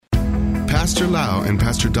Pastor Lau and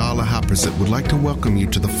Pastor Dala Haprasit would like to welcome you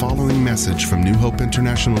to the following message from New Hope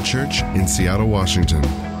International Church in Seattle, Washington.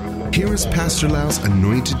 Here is Pastor Lau's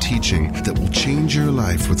anointed teaching that will change your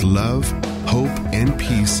life with love, hope, and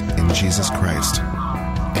peace in Jesus Christ.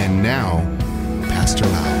 And now, Pastor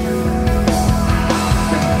Lau.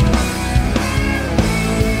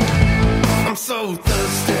 I'm so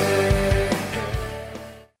thirsty.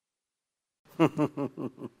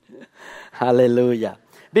 Hallelujah.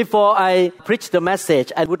 Before I preach the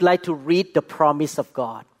message, I would like to read the promise of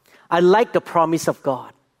God. I like the promise of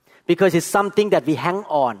God because it's something that we hang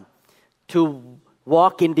on to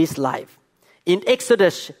walk in this life. In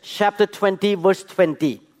Exodus chapter 20, verse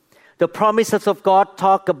 20, the promises of God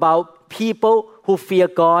talk about people who fear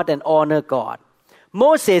God and honor God.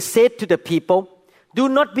 Moses said to the people, "Do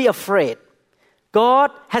not be afraid.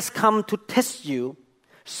 God has come to test you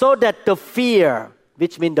so that the fear,"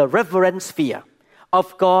 which means the reverence fear,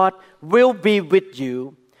 "of God will be with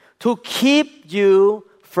you to keep you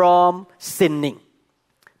from sinning."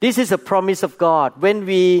 This is a promise of God. When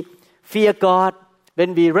we fear God,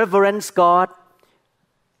 when we reverence God,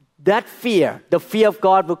 that fear, the fear of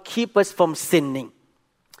God will keep us from sinning.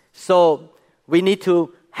 So we need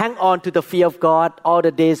to hang on to the fear of God all the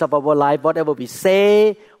days of our life. Whatever we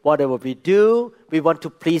say, whatever we do, we want to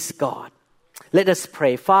please God. Let us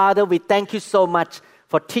pray. Father, we thank you so much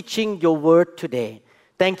for teaching your word today.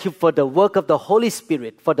 Thank you for the work of the Holy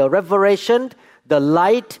Spirit, for the revelation, the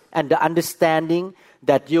light, and the understanding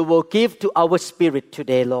that you will give to our spirit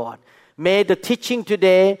today, Lord. May the teaching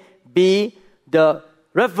today be the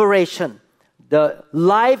revelation, the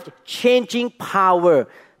life-changing power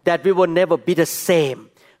that we will never be the same.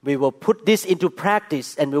 We will put this into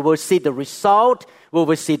practice and we will see the result, we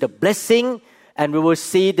will see the blessing, and we will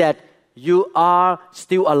see that you are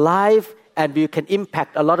still alive and we can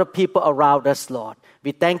impact a lot of people around us, Lord.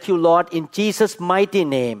 We thank you, Lord, in Jesus' mighty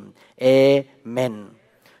name. Amen.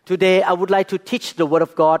 Today, I would like to teach the Word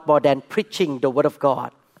of God more than preaching the Word of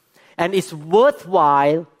God. And it's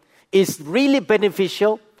worthwhile, it's really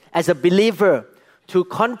beneficial as a believer to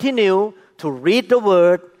continue to read the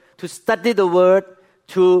Word, to study the Word,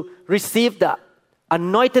 to receive the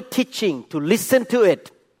anointed teaching, to listen to it,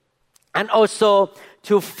 and also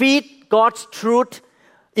to feed God's truth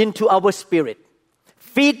into our spirit.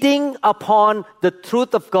 Feeding upon the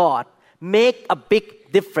truth of God make a big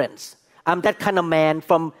difference. I'm that kind of man.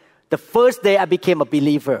 From the first day I became a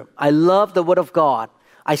believer, I love the Word of God.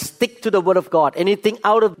 I stick to the Word of God. Anything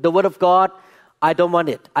out of the Word of God, I don't want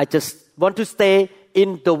it. I just want to stay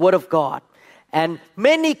in the Word of God. And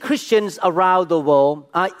many Christians around the world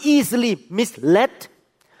are easily misled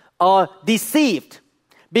or deceived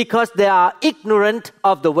because they are ignorant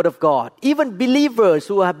of the Word of God. Even believers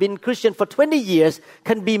who have been Christian for 20 years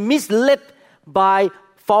can be misled by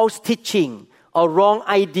false teaching or wrong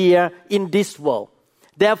idea in this world.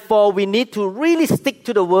 Therefore, we need to really stick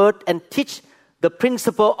to the Word and teach the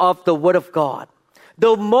principle of the Word of God.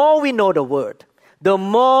 The more we know the Word, the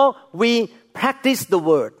more we practice the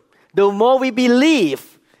Word, the more we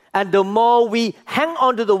believe, and the more we hang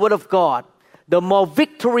on to the Word of God, the more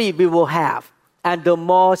victory we will have, and the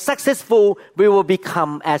more successful we will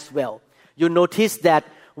become as well. You notice that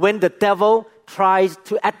when the devil tries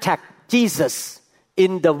to attack Jesus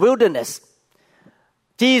in the wilderness,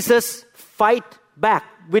 Jesus fight back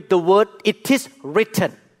with the word, "It is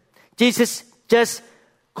written." Jesus just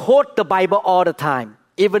quote the Bible all the time.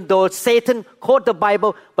 Even though Satan quote the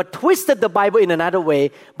Bible but twisted the Bible in another way,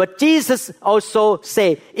 but Jesus also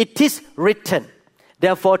say, "It is written."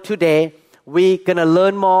 Therefore today we're going to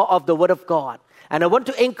learn more of the Word of God. And I want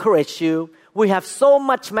to encourage you, we have so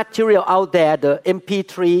much material out there, the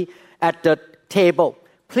MP3 at the table.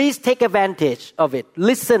 Please take advantage of it.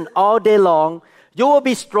 Listen all day long. You will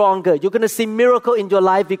be stronger. You're going to see miracle in your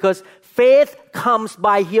life because faith comes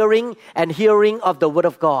by hearing and hearing of the Word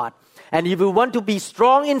of God. And if you want to be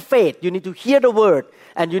strong in faith, you need to hear the Word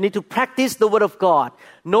and you need to practice the Word of God.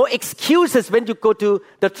 No excuses when you go to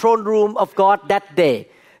the throne room of God that day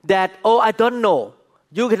that, "Oh, I don't know."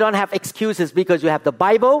 You don't have excuses because you have the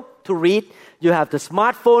Bible to read, you have the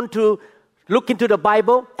smartphone to look into the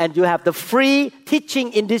Bible, and you have the free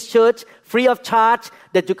teaching in this church, free of charge,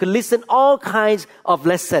 that you can listen all kinds of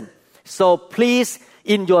lessons. So please,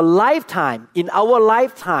 in your lifetime, in our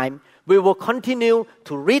lifetime, we will continue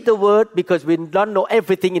to read the Word because we don't know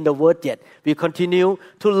everything in the Word yet. We continue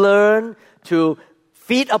to learn, to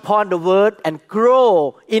feed upon the Word, and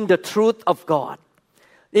grow in the truth of God.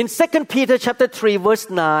 In 2 Peter chapter 3, verse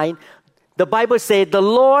 9, the Bible says, "The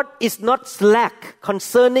Lord is not slack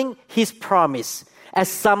concerning His promise, as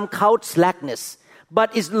some count slackness,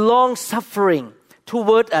 but is long-suffering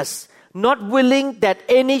toward us, not willing that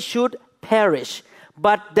any should perish,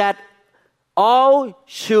 but that all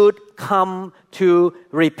should come to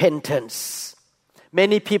repentance.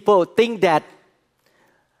 Many people think that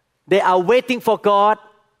they are waiting for God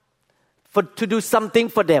to do something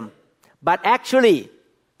for them. But actually,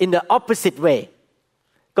 in the opposite way,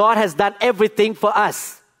 God has done everything for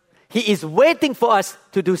us. He is waiting for us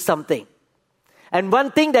to do something. And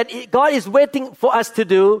one thing that God is waiting for us to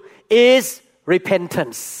do is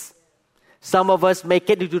repentance. Some of us may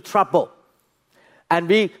get into trouble. And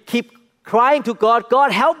we keep crying to God,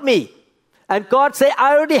 God help me. And God say,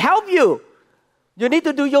 I already helped you. You need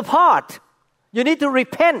to do your part. You need to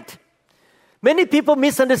repent. Many people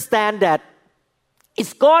misunderstand that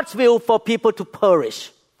it's God's will for people to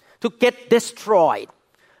perish, to get destroyed.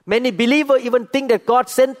 Many believers even think that God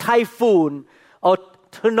sent typhoon or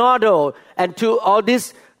tornado and to all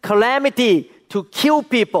this calamity to kill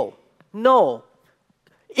people. No,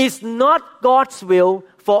 it's not God's will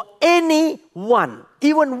for anyone,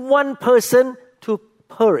 even one person, to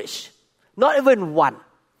perish. Not even one.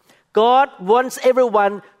 God wants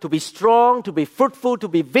everyone to be strong, to be fruitful, to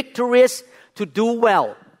be victorious, to do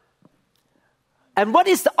well. And what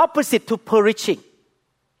is the opposite to perishing?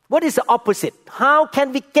 What is the opposite? How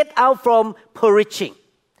can we get out from perishing?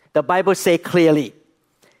 The Bible says clearly.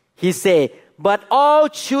 He says, but all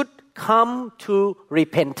should come to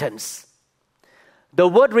repentance. The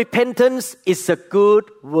word repentance is a good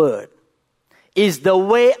word. It's the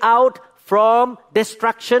way out from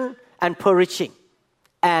destruction and perishing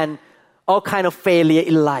and all kind of failure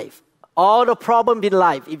in life. All the problem in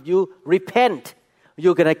life, if you repent,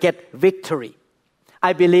 you're going to get victory.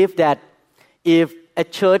 I believe that if a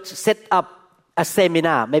church set up a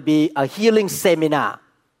seminar, maybe a healing seminar,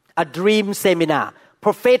 a dream seminar,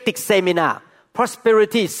 prophetic seminar,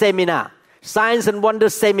 prosperity seminar, signs and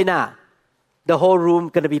wonders seminar, the whole room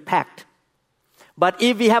going to be packed. But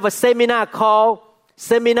if we have a seminar called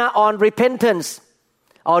Seminar on Repentance,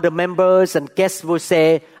 all the members and guests will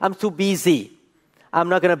say, I'm too busy. I'm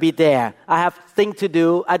not going to be there. I have things to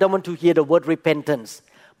do. I don't want to hear the word repentance.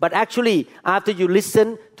 But actually, after you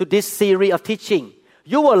listen to this series of teaching,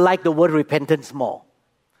 you will like the word repentance more.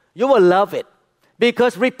 You will love it.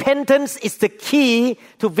 Because repentance is the key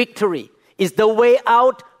to victory. It's the way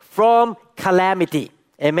out from calamity.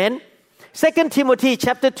 Amen? 2 Timothy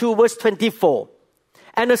chapter 2 verse 24.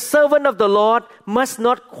 And a servant of the Lord must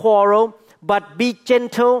not quarrel, but be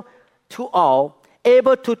gentle to all,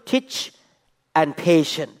 able to teach and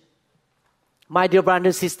patient. My dear brothers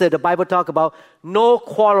and sisters, the Bible talks about no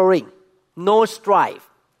quarreling, no strife.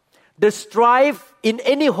 The strife in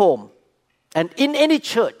any home and in any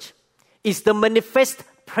church is the manifest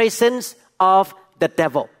presence of the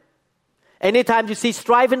devil. Anytime you see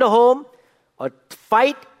strife in the home or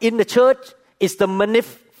fight in the church, it's the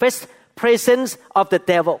manifest presence of the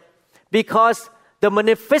devil. Because the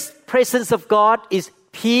manifest presence of God is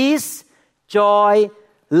peace, joy,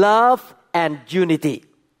 love, and unity.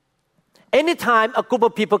 Anytime a group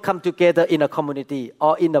of people come together in a community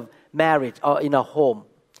or in a marriage or in a home,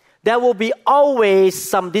 there will be always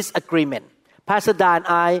some disagreement. Pastor Dan and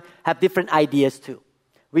I have different ideas too.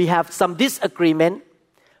 We have some disagreement,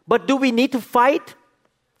 but do we need to fight?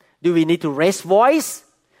 Do we need to raise voice?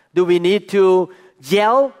 Do we need to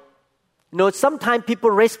yell? Sometimes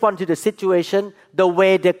people respond to the situation the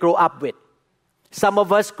way they grow up with. Some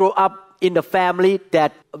of us grow up in the family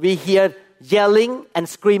that we hear yelling and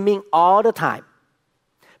screaming all the time.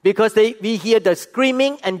 Because we hear the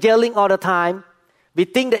screaming and yelling all the time, we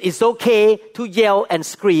think that it's okay to yell and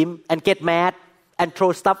scream and get mad and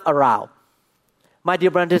throw stuff around. My dear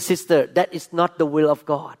brother and sister, that is not the will of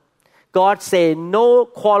God. God says no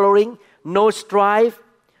quarreling, no strife.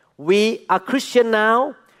 We are Christian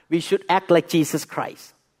now. We should act like Jesus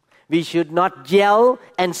Christ. We should not yell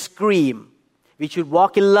and scream. We should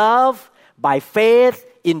walk in love, by faith,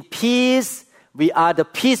 in peace. We are the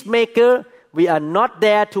peacemaker. We are not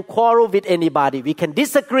there to quarrel with anybody. We can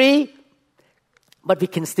disagree, but we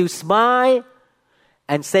can still smile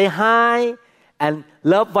and say hi and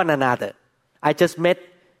love one another. I just met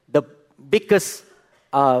the biggest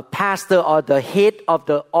pastor or the head of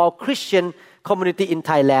the all-Christian community in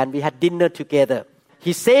Thailand. We had dinner together.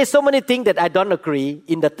 He says so many things that I don't agree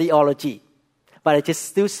in the theology, but I just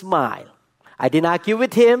still smile. I didn't argue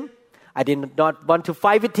with him. I did not want to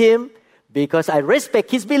fight with him because I respect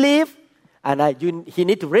his belief, and he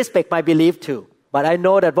need to respect my belief too. But I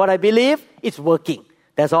know that what I believe is working.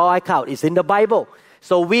 That's all I count. It's in the Bible.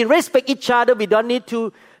 So we respect each other. We don't need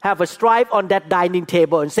to have a strife on that dining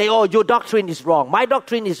table and say, oh, your doctrine is wrong. My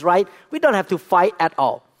doctrine is right. We don't have to fight at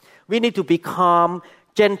all. We need to be calm,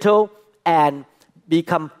 gentle, and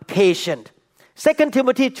become patient. 2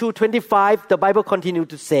 Timothy 2:25, the Bible continues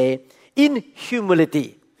to say, in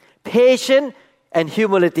humility, patient and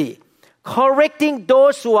humility, correcting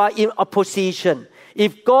those who are in opposition,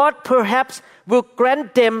 if God perhaps will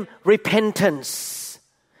grant them repentance,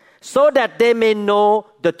 so that they may know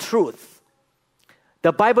the truth.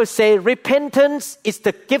 The Bible says repentance is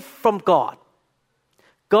the gift from God.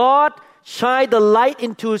 God shine the light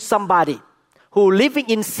into somebody who living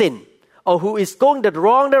in sin or who is going the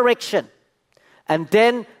wrong direction. And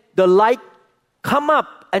then the light come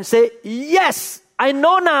up and say, yes, I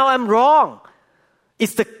know now I'm wrong.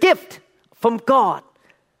 It's the gift from God.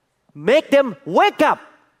 Make them wake up.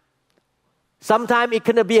 Sometimes it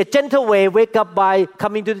can be a gentle way, wake up by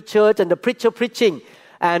coming to the church and the preacher preaching.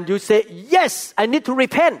 And you say, yes, I need to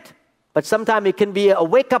repent. But sometimes it can be a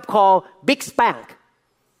wake-up call, big spank.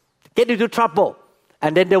 Get into trouble.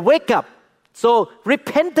 And then they wake up. So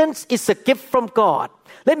repentance is a gift from God.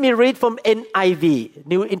 Let me read from NIV,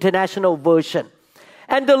 New International Version.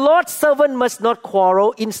 And the Lord's servant must not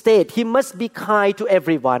quarrel. Instead, he must be kind to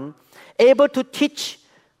everyone, able to teach,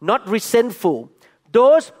 not resentful.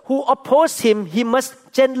 Those who oppose him, he must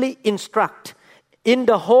gently instruct, in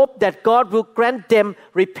the hope that God will grant them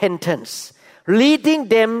repentance, leading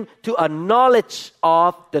them to a knowledge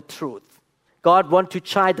of the truth. God wants to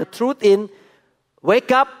shine the truth in,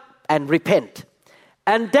 wake up and repent.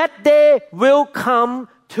 And that they will come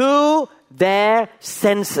to their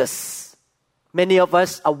senses. Many of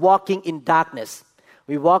us are walking in darkness.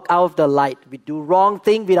 We walk out of the light. We do wrong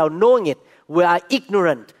things without knowing it. We are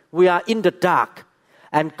ignorant. We are in the dark.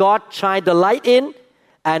 And God shine the light in.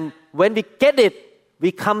 And when we get it,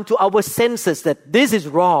 we come to our senses that this is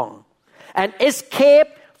wrong. And escape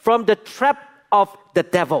from the trap of the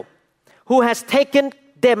devil, who has taken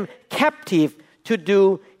them captive to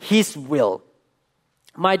do his will.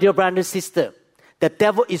 My dear brother and sister, the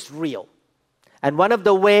devil is real. And one of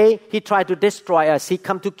the ways he tried to destroy us, he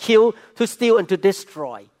come to kill, to steal, and to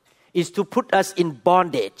destroy, is to put us in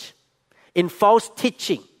bondage, in false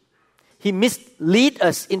teaching. He mislead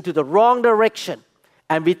us into the wrong direction,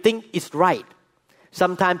 and we think it's right.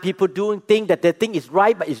 Sometimes people doing things that they think is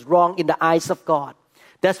right, but is wrong in the eyes of God.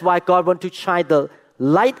 That's why God wants to shine the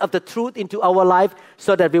light of the truth into our life,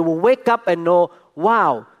 so that we will wake up and know,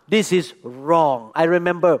 wow, this is wrong. I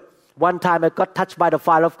remember one time I got touched by the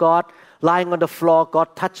fire of God. Lying on the floor,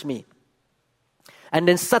 God touched me. And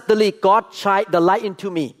then suddenly God shined the light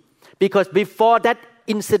into me. Because before that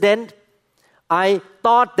incident, I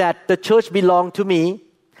thought that the church belonged to me.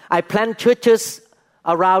 I planned churches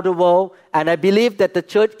around the world, and I believe that the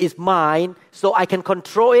church is mine, so I can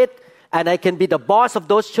control it, and I can be the boss of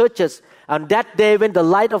those churches. And that day when the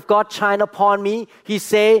light of God shined upon me, He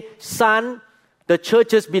said, son, the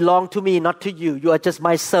churches belong to me, not to you. You are just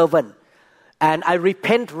my servant. And I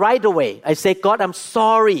repent right away. I say, God, I'm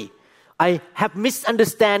sorry. I have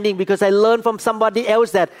misunderstanding because I learned from somebody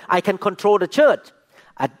else that I can control the church.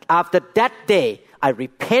 And after that day, I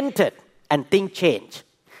repented and things changed.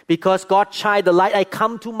 Because God shined the light, I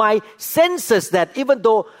come to my senses that even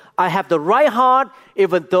though I have the right heart,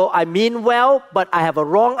 even though I mean well, but I have a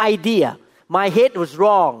wrong idea. My head was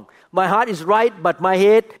wrong. My heart is right, but my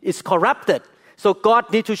head is corrupted. So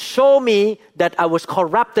God needs to show me that I was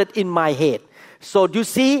corrupted in my head. So you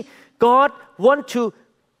see, God wants to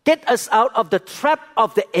get us out of the trap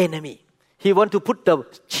of the enemy. He wants to put the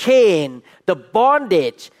chain, the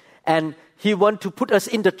bondage, and He wants to put us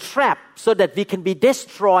in the trap so that we can be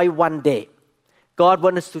destroyed one day. God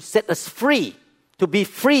wants us to set us free, to be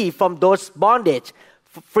free from those bondage,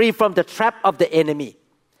 free from the trap of the enemy.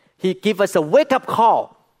 He gives us a wake-up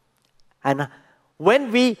call. And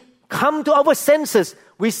when we come to our senses,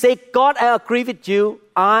 we say, God, I agree with you.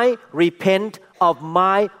 I repent of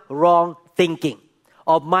my wrong thinking,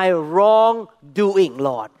 of my wrong doing,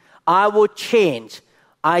 Lord. I will change.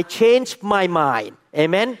 I change my mind.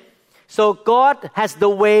 Amen? So God has the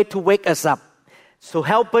way to wake us up. So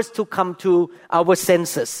help us to come to our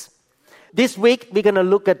senses. This week, we're going to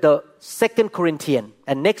look at the 2 Corinthians.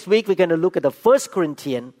 And next week, we're going to look at the 1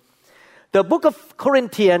 Corinthians. The book of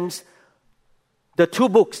Corinthians, the two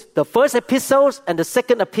books, the first epistles and the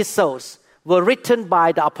second epistles, were written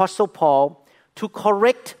by the Apostle Paul to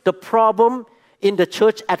correct the problem in the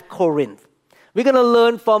church at Corinth. We're going to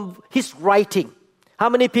learn from his writing. How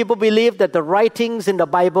many people believe that the writings in the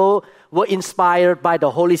Bible were inspired by the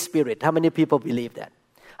Holy Spirit? How many people believe that?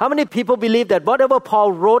 How many people believe that whatever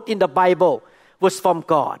Paul wrote in the Bible was from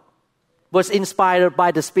God, was inspired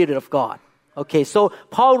by the Spirit of God? Okay, so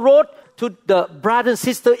Paul wrote to the brother and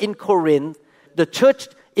sister in Corinth, the church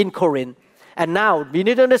in Corinth. And now we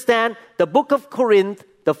need to understand the book of Corinth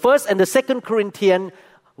the 1st and the 2nd Corinthians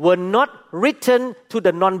were not written to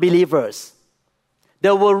the non-believers.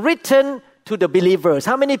 They were written to the believers.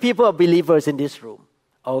 How many people are believers in this room?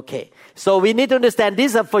 Okay. So we need to understand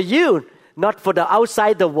these are for you, not for the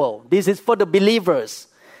outside the world. This is for the believers.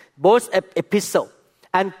 Both epistle.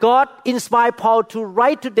 And God inspired Paul to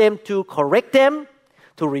write to them to correct them,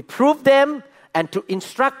 to reprove them, and to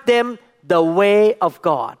instruct them the way of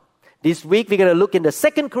God. This week we're going to look in the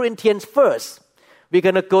 2nd Corinthians first. We're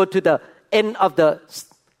going to go to the end of the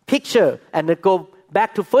picture and then go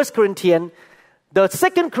back to 1 Corinthians. The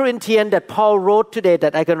 2nd Corinthians that Paul wrote today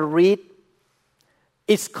that I'm going to read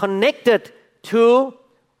is connected into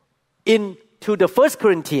the 1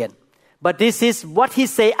 Corinthians. But this is what he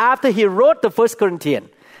said after he wrote the 1 Corinthians.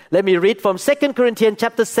 Let me read from 2 Corinthians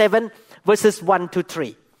chapter 7, verses 1 to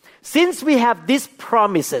 3. Since we have these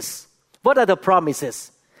promises, what are the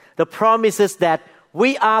promises? The promises that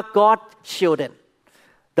we are God's children.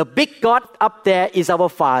 The big God up there is our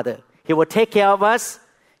Father. He will take care of us.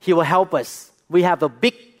 He will help us. We have a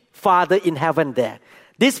big Father in heaven there.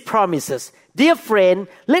 These promises. Dear friend,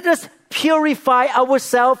 let us purify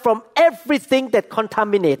ourselves from everything that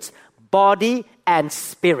contaminates body and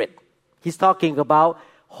spirit. He's talking about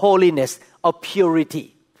holiness or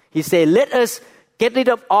purity. He said, let us get rid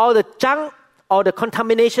of all the junk, all the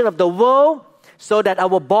contamination of the world, so that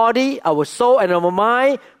our body, our soul, and our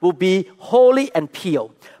mind will be holy and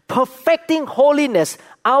pure. Perfecting holiness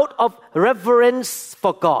out of reverence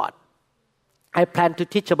for God. I plan to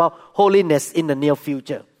teach about holiness in the near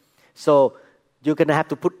future. So you're going to have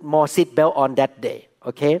to put more seatbelt on that day.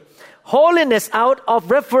 Okay? Holiness out of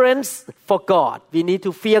reverence for God. We need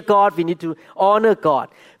to fear God. We need to honor God.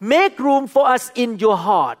 Make room for us in your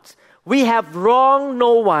heart. We have wronged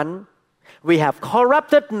no one. We have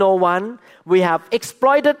corrupted no one. We have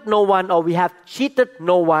exploited no one, or we have cheated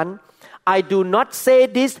no one. I do not say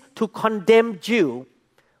this to condemn you.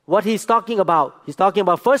 What he's talking about? He's talking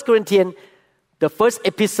about 1 Corinthians, the first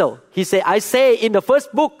epistle. He said, I say in the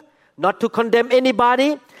first book, not to condemn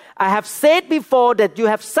anybody. I have said before that you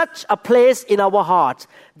have such a place in our hearts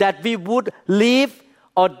that we would live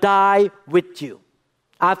or die with you.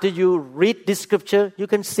 After you read this scripture, you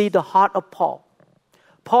can see the heart of Paul.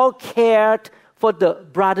 Paul cared for the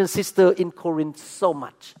brother and sister in Corinth so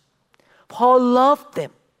much. Paul loved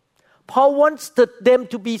them. Paul wants them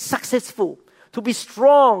to be successful, to be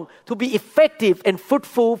strong, to be effective and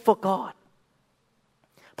fruitful for God.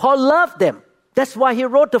 Paul loved them. That's why he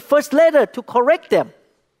wrote the first letter to correct them,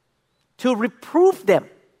 to reprove them.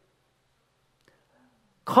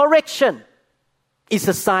 Correction is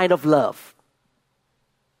a sign of love.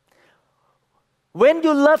 When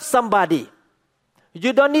you love somebody,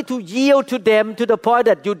 you don't need to yield to them to the point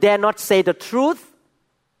that you dare not say the truth.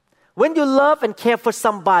 When you love and care for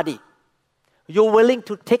somebody, you're willing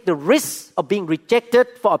to take the risk of being rejected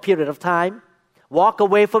for a period of time, walk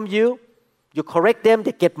away from you. You correct them,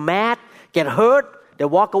 they get mad, get hurt, they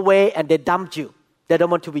walk away and they dump you. They don't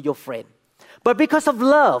want to be your friend. But because of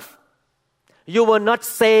love, you will not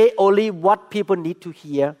say only what people need to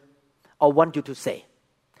hear or want you to say.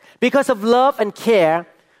 Because of love and care,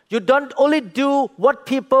 you don't only do what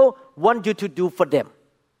people want you to do for them.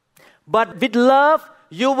 But with love,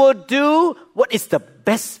 you will do what is the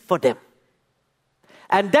best for them.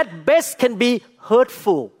 And that best can be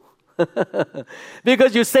hurtful.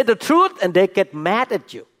 Because you say the truth and they get mad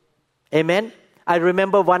at you. Amen? I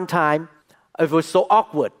remember one time, it was so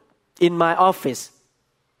awkward in my office.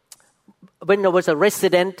 When I was a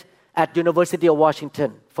resident at University of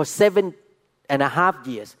Washington for 7.5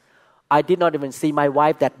 years, I did not even see my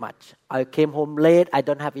wife that much. I came home late. I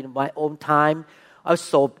don't have my own time. I was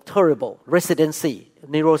so terrible. Residency,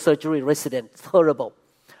 neurosurgery resident, terrible.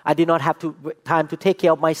 I did not have time to take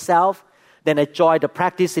care of myself. Then I joined the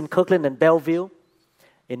practice in Kirkland and Bellevue.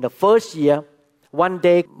 In the first year, one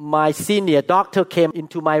day my senior doctor came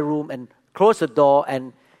into my room and closed the door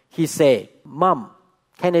and he said, Mom,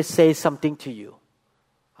 can I say something to you?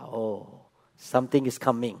 Oh, something is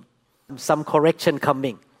coming. Some correction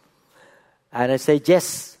coming. And I say,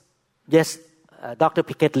 yes, Dr.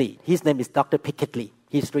 Picketly. His name is Dr. Picketly.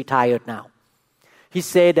 He's retired now. He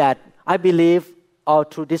said that, I believe all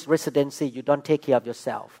through this residency, you don't take care of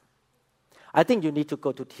yourself. I think you need to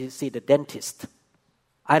go to see the dentist.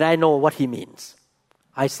 And I know what he means.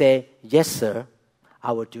 I say, yes, sir,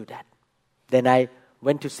 I will do that. Then I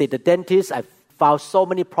went to see the dentist. I found so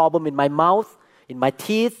many problems in my mouth, in my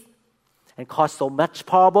teeth, and caused so much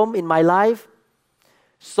problem in my life.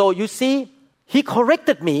 So you see, he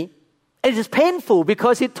corrected me. And it is painful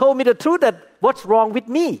because he told me the truth that what's wrong with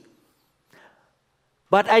me.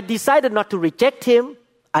 But I decided not to reject him.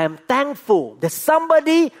 I am thankful that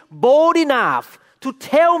somebody bold enough to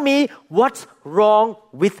tell me what's wrong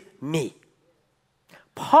with me.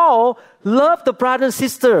 Paul loved the brother and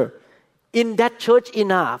sister in that church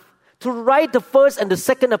enough to write the first and the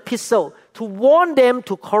second epistle, to warn them,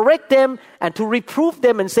 to correct them, and to reprove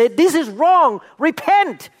them and say, this is wrong,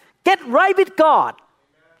 repent, get right with God.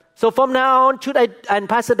 So from now on, should I and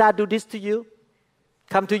Pastor Da do this to you?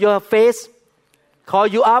 Come to your face, call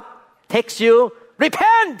you up, text you,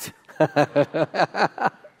 repent!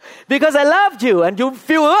 Because I loved you and you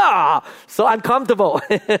feel so uncomfortable.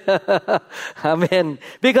 Amen.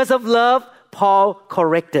 Because of love, Paul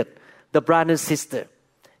corrected the brother and sister,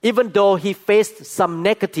 even though he faced some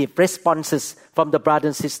negative responses from the brother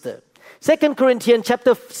and sister. 2 Corinthians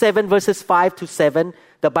chapter 7 verses 5 to 7,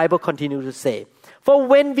 the Bible continues to say, for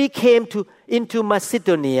when we came into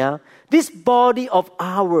Macedonia, this body of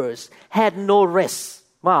ours had no rest.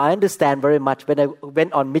 Well, I understand very much when I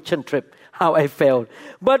went on mission trip, how I felt.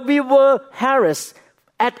 But we were harassed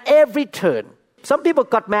at every turn. Some people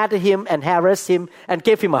got mad at him and harassed him and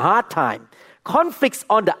gave him a hard time. Conflicts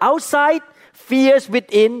on the outside, fears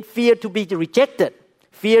within, fear to be rejected,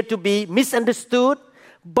 fear to be misunderstood.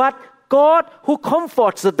 But God, who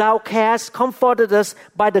comforts the downcast, comforted us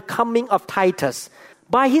by the coming of Titus.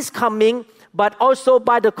 By his coming, but also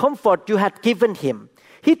by the comfort you had given him.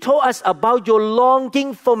 He told us about your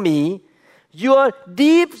longing for me, your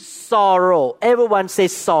deep sorrow. Everyone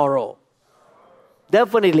says sorrow.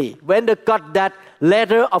 Definitely. When they got that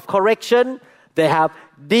letter of correction, they have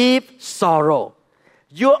deep sorrow.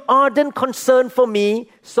 Your ardent concern for me,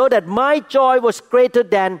 so that my joy was greater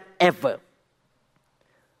than ever.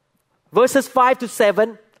 Verses 5 to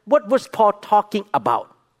 7, what was Paul talking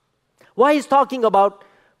about? Why he's talking about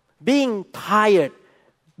being tired,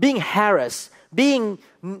 being harassed,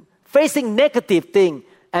 facing negative thing,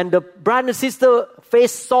 and the brother and sister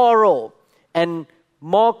face sorrow and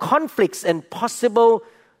more conflicts and possible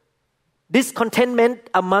discontentment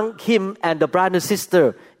among him and the brother and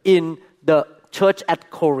sister in the church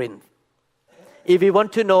at Corinth. If we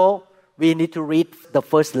want to know, we need to read the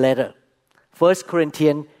first letter. 1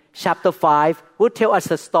 Corinthians chapter 5 will tell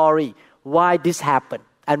us a story why this happened.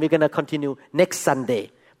 And we're going to continue next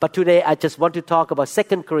Sunday. But today I just want to talk about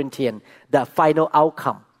 2 Corinthians, the final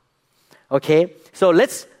outcome. Okay? So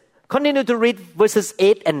let's continue to read verses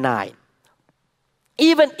 8 and 9.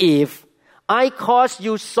 Even if I cause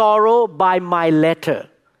you sorrow by my letter,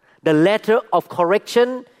 the letter of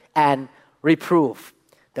correction and reproof,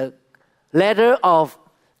 the letter of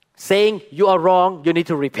saying you are wrong, you need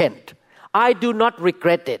to repent. I do not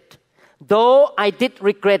regret it. Though I did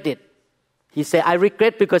regret it. He said, I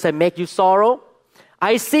regret because I make you sorrow.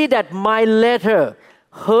 I see that my letter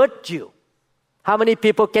hurt you. How many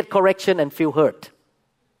people get correction and feel hurt?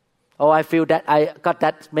 Oh, I feel that. I got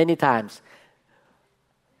that many times.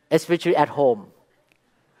 Especially at home.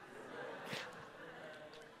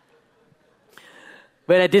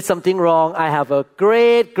 When I did something wrong, I have a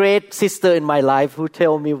great sister in my life who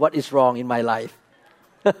tell me what is wrong in my life.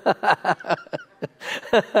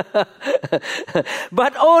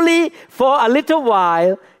 But only for a little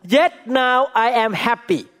while, yet now I am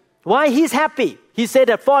happy. Why he's happy? He said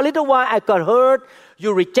that for a little while I got hurt,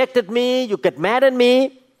 you rejected me, you get mad at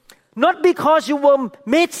me. Not because you were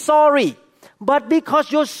made sorry, but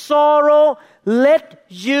because your sorrow led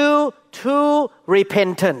you to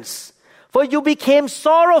repentance. For you became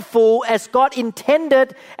sorrowful as God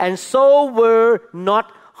intended, and so were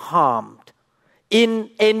not harmed in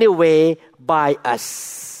any way by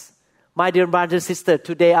us. My dear brothers and sisters,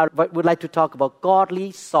 today I would like to talk about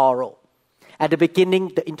godly sorrow. At the beginning,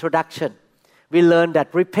 the introduction, we learned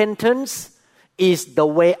that repentance is the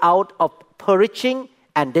way out of perishing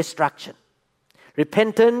and destruction.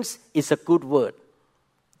 Repentance is a good word.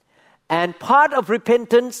 And part of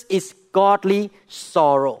repentance is godly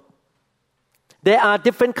sorrow. There are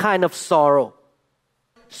different kinds of sorrow.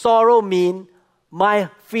 Sorrow means my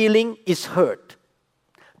feeling is hurt.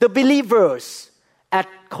 The believers at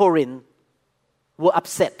Corinth were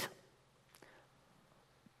upset.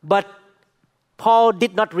 But Paul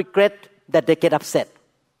did not regret that they get upset.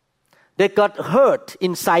 They got hurt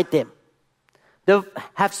inside them. They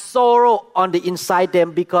have sorrow on the inside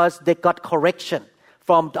them because they got correction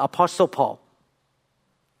from the Apostle Paul.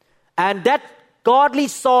 And that godly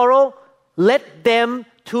sorrow led them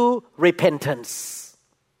to repentance.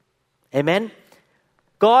 Amen.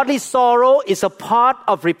 Godly sorrow is a part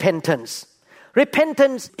of repentance.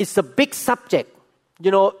 Repentance is a big subject.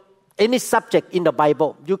 You know, any subject in the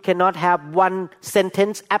Bible, you cannot have one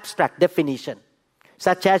sentence abstract definition.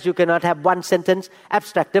 Such as you cannot have one sentence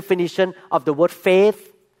abstract definition of the word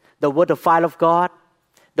faith, the word the fire of God,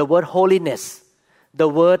 the word holiness, the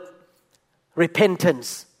word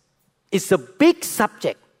repentance. It's a big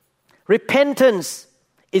subject. Repentance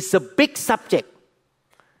is a big subject.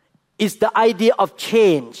 It's the idea of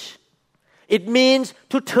change. It means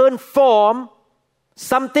to turn from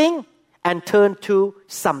something and turn to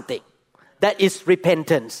something. That is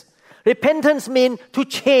repentance. Repentance means to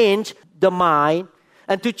change the mind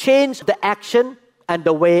and to change the action and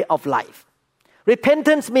the way of life.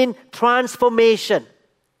 Repentance means transformation.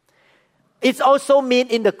 It also means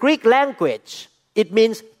in the Greek language, it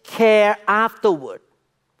means care afterward.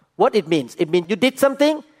 What it means? It means you did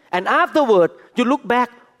something and afterward you look back,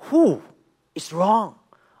 it's wrong.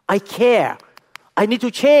 I care. I need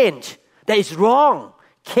to change. That is wrong.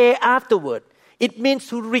 Care afterward. It means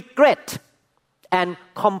to regret and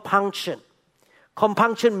compunction.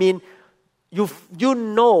 Compunction means you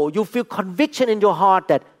feel conviction in your heart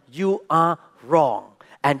that you are wrong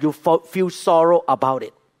and you feel sorrow about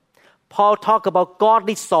it. Paul talk about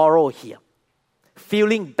godly sorrow here.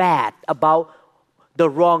 Feeling bad about the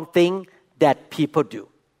wrong thing that people do.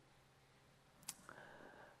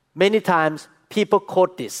 Many times people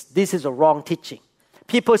quote this. This is a wrong teaching.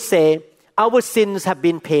 People say, our sins have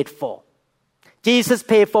been paid for. Jesus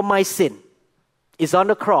paid for my sin. It's on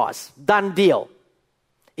the cross. Done deal.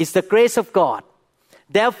 It's the grace of God.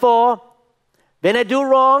 Therefore, when I do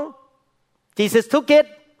wrong, Jesus took it.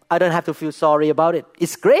 I don't have to feel sorry about it.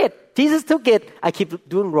 It's great. Jesus took it. I keep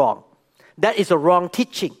doing wrong. That is a wrong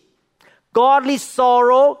teaching. Godly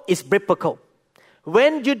sorrow is biblical.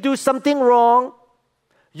 When you do something wrong,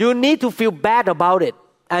 you need to feel bad about it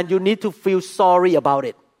and you need to feel sorry about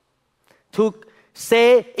it. To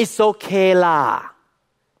say, it's okay lah.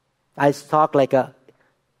 I talk like a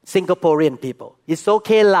Singaporean people. It's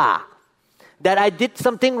okay lah. That I did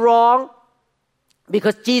something wrong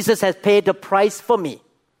because Jesus has paid the price for me.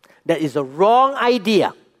 That is a wrong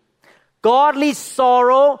idea. Godly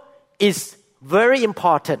sorrow is very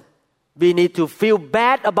important. We need to feel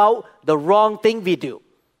bad about the wrong thing we do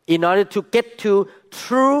in order to get to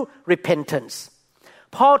true repentance.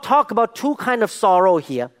 Paul talked about two kinds of sorrow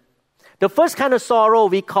here. The first kind of sorrow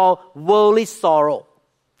we call worldly sorrow.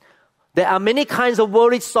 There are many kinds of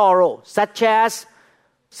worldly sorrow, such as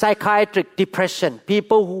psychiatric depression.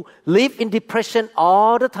 People who live in depression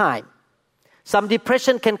all the time. Some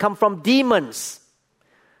depression can come from demons.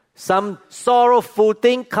 Some sorrowful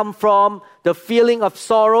thing come from the feeling of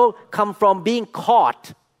sorrow, come from being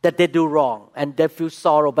caught that they do wrong and they feel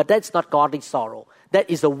sorrow. But that's not godly sorrow. That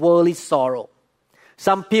is a worldly sorrow.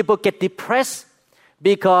 Some people get depressed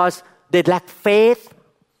because they lack faith.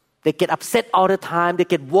 They get upset all the time. They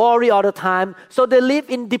get worried all the time. So they live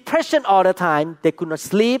in depression all the time. They could not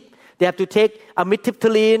sleep. They have to take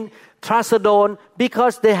amitriptyline, trazodone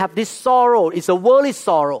because they have this sorrow. It's a worldly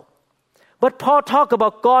sorrow. But Paul talked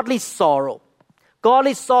about godly sorrow.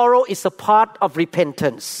 Godly sorrow is a part of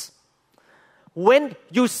repentance. When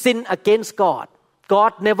you sin against God,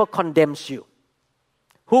 God never condemns you.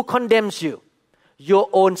 Who condemns you? Your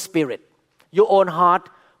own spirit, your own heart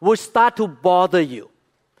will start to bother you.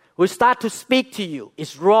 Will start to speak to you.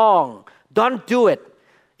 It's wrong. Don't do it.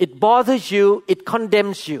 It bothers you. It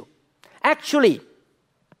condemns you. Actually,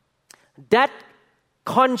 that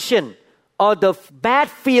conscience or the bad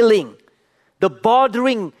feeling, the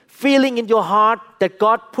bothering feeling in your heart that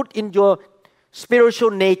God put in your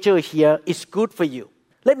spiritual nature here is good for you.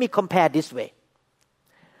 Let me compare this way.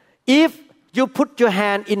 If you put your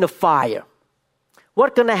hand in the fire,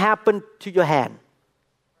 what's going to happen to your hand?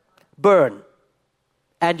 Burn.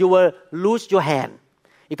 And you will lose your hand.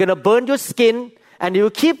 You're going to burn your skin and you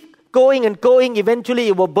will keep going and going. Eventually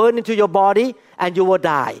it will burn into your body and you will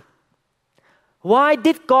die. Why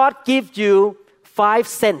did God give you 5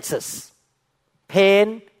 senses?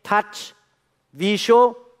 Pain, touch,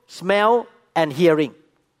 visual, smell, and hearing.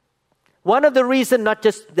 One of the reasons, not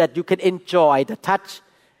just that you can enjoy the touch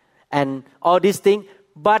and all these things,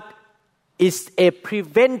 but it's a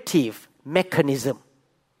preventive mechanism.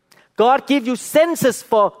 God gives you senses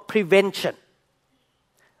for prevention.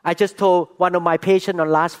 I just told one of my patients on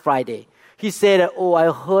last Friday. He said,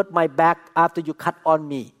 I hurt my back after you cut on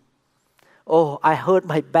me. I hurt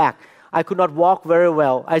my back. I could not walk very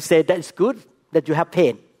well. I said, that is good that you have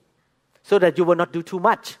pain, so that you will not do too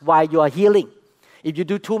much while you are healing. If you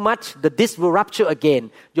do too much, the disc will rupture again.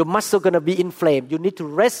 Your muscle going to be inflamed. You need to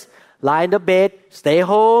rest, lie in the bed, stay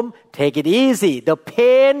home, take it easy. The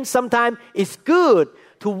pain sometimes is good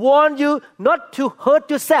to warn you not to hurt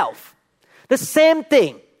yourself. The same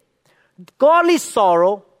thing. Godly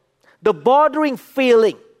sorrow, the bothering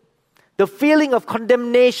feeling, the feeling of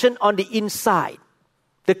condemnation on the inside,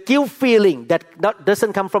 the guilt feeling that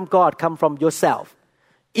doesn't come from God, come from yourself.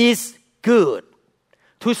 is good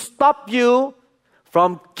to stop you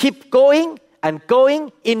from keep going and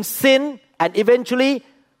going in sin and eventually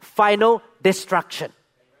final destruction.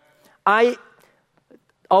 I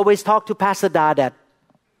always talk to Pastor Da that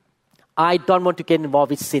I don't want to get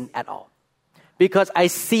involved with sin at all because I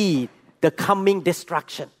see the coming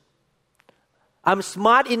destruction. I'm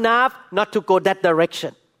smart enough not to go that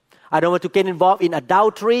direction. I don't want to get involved in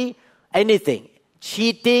adultery, anything,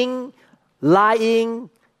 cheating, lying,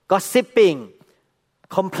 gossiping,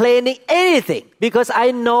 complaining, anything, because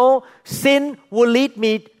I know sin will lead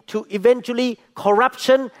me to eventually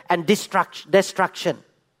corruption and destruction.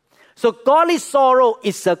 So godly sorrow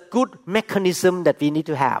is a good mechanism that we need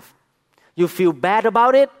to have. You feel bad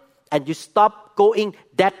about it and you stop going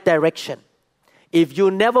that direction. If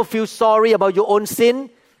you never feel sorry about your own sin,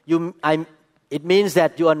 it means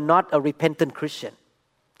that you are not a repentant Christian.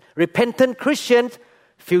 Repentant Christians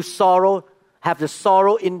feel sorrow, have the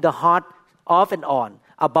sorrow in the heart off and on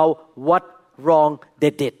about what wrong they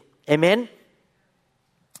did. Amen?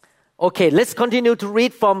 Okay, let's continue to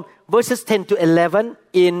read from verses 10 to 11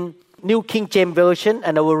 in New King James Version,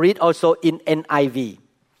 and I will read also in NIV.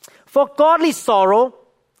 For godly sorrow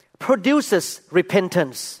produces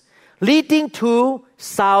repentance, leading to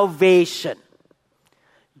salvation.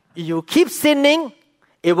 You keep sinning,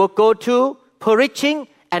 it will go to perishing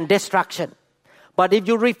and destruction. But if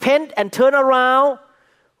you repent and turn around,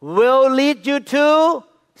 will lead you to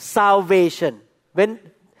salvation. When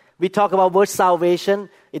we talk about word salvation,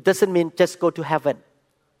 it doesn't mean just go to heaven.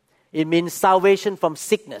 It means salvation from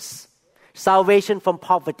sickness, salvation from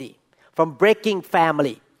poverty, from breaking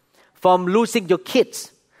family, from losing your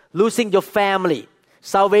kids, losing your family,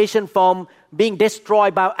 salvation from being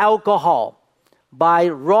destroyed by alcohol, by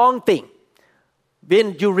wrong thing.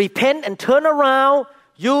 When you repent and turn around,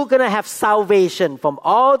 you're going to have salvation from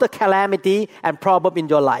all the calamity and problem in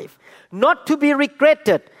your life. Not to be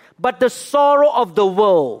regretted, but the sorrow of the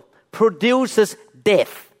world produces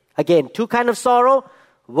death. Again, two kinds of sorrow,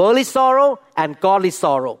 worldly sorrow and godly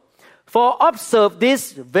sorrow. For observe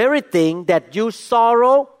this very thing, that you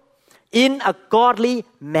sorrow in a godly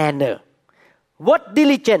manner. What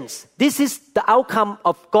diligence? This is the outcome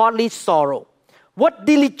of godly sorrow. What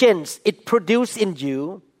diligence it produces in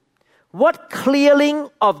you? What clearing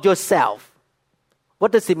of yourself?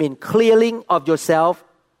 What does it mean? Clearing of yourself.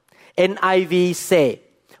 NIV say,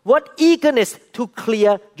 what eagerness to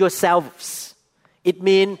clear yourselves. It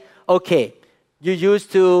means, okay, you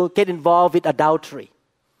used to get involved with adultery,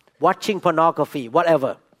 watching pornography,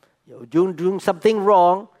 whatever. You're doing something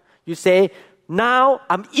wrong. You say, now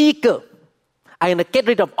I'm eager. I'm going to get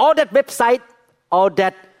rid of all that website, all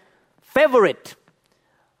that favorite.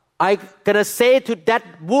 I'm going to say to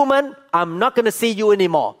that woman, I'm not going to see you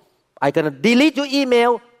anymore. I'm going to delete your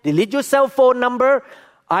email, delete your cell phone number.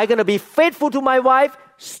 I'm going to be faithful to my wife.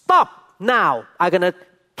 Stop now. I'm going to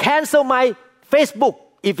cancel my Facebook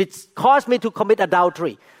if it's caused me to commit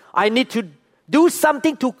adultery. I need to do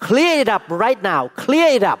something to clear it up right now. Clear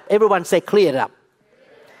it up. Everyone say clear it up.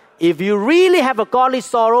 If you really have a godly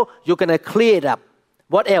sorrow, you're going to clear it up.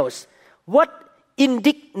 What else? What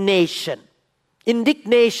indignation?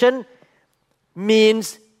 Indignation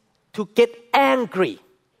means to get angry.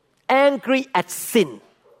 Angry at sin.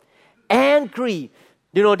 Angry.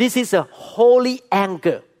 You know, this is a holy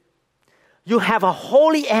anger. You have a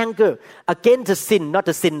holy anger against the sin, not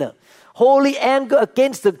the sinner. Holy anger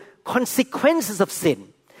against the consequences of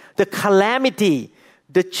sin. The calamity,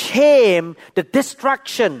 the shame, the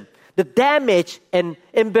destruction, the damage and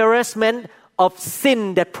embarrassment of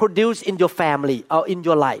sin that produced in your family or in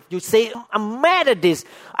your life. You say, I'm mad at this.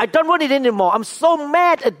 I don't want it anymore. I'm so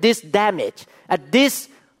mad at this damage, at this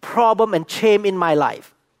problem and shame in my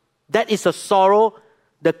life. That is a sorrow.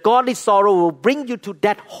 The godly sorrow will bring you to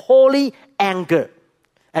that holy anger.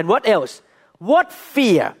 And what else? What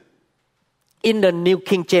fear in the New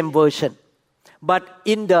King James Version. But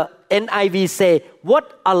in the NIV say,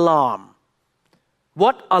 what alarm?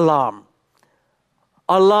 What alarm?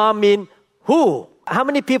 Alarm means who? How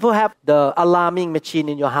many people have the alarming machine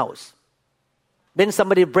in your house? When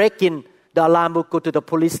somebody break in, the alarm will go to the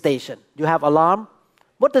police station. You have alarm?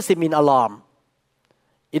 What does it mean, alarm?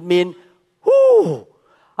 It means, who?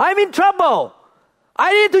 I'm in trouble.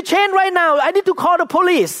 I need to change right now. I need to call the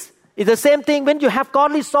police. It's the same thing when you have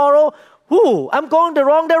godly sorrow. I'm going the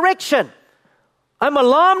wrong direction. I'm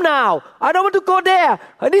alarmed now. I don't want to go there.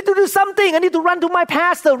 I need to do something. I need to run to my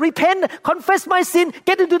pastor, repent, confess my sin,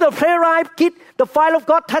 get into the prayer life, get the fire of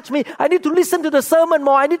God touch me. I need to listen to the sermon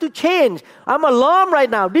more. I need to change. I'm alarmed right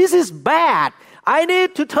now. This is bad. I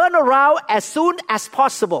need to turn around as soon as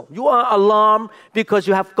possible. You are alarmed because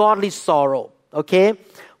you have godly sorrow. Okay?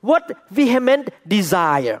 What vehement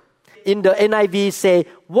desire? In the NIV say,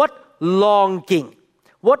 what longing?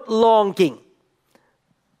 What longing?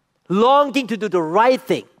 Longing to do the right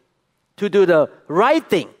thing. To do the right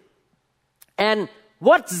thing. And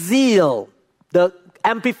what zeal? The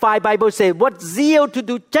Amplified Bible says, what zeal to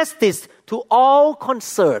do justice to all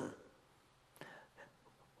concerned.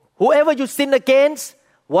 Whoever you sin against,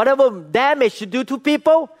 whatever damage you do to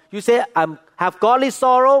people, you say, I have godly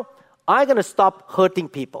sorrow. I'm going to stop hurting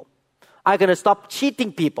people. I'm going to stop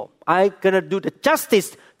cheating people. I'm going to do the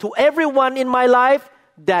justice to everyone in my life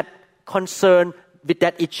that concerned with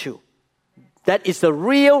that issue. That is the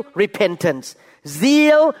real repentance.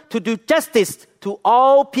 Zeal to do justice to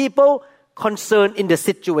all people concerned in the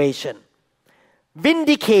situation.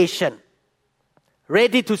 Vindication.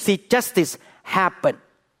 Ready to see justice happen.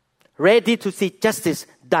 Ready to see justice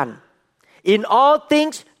done. In all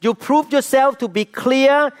things, you prove yourself to be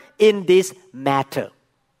clear in this matter.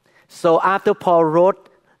 So after Paul wrote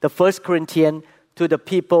the 1 Corinthians to the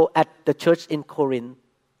people at the church in Corinth,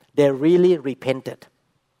 they really repented.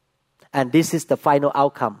 And this is the final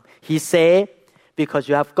outcome. He said, because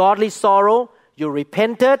you have godly sorrow, you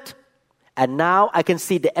repented, and now I can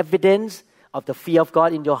see the evidence of the fear of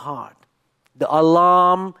God in your heart. The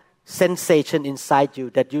alarm sensation inside you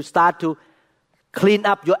that you start to clean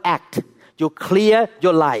up your act. You clear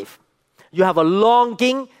your life. You have a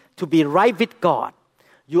longing to be right with God.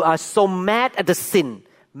 You are so mad at the sin,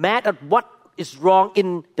 mad at what is wrong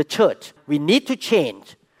in the church. We need to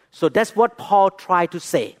change. So that's what Paul tried to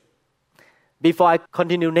say. Before I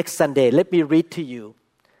continue next Sunday, let me read to you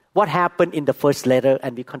what happened in the first letter,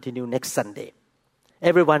 and we continue next Sunday.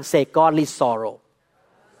 Everyone say godly sorrow.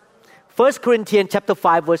 1 Corinthians chapter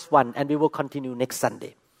 5 verse 1, and we will continue next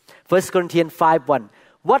Sunday. 1 Corinthians 5:1.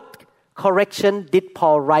 What correction did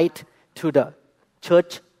Paul write to the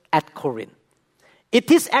church at Corinth?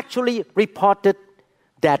 It is actually reported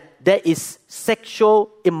that there is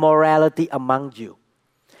sexual immorality among you,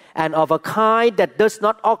 and of a kind that does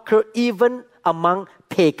not occur even among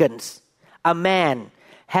pagans. A man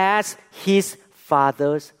has his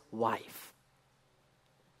father's wife.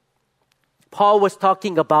 Paul was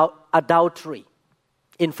talking about adultery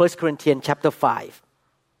in 1 Corinthians chapter 5.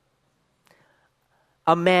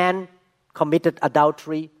 A man committed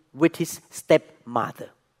adultery with his stepmother.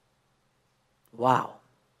 Wow.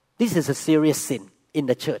 This is a serious sin in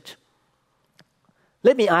the church.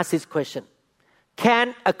 Let me ask this question.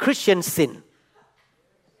 Can a Christian sin?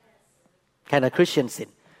 Can a Christian sin?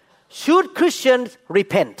 Should Christians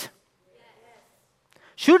repent?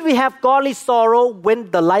 Should we have godly sorrow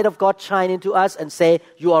when the light of God shines into us and say,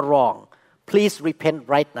 you are wrong. Please repent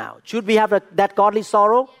right now. Should we have that godly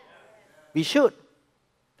sorrow? We should.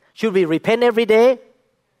 Should we repent every day?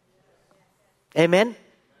 Amen?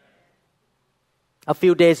 A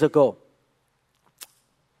few days ago,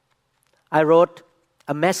 I wrote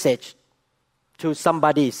a message to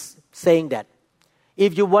somebody saying that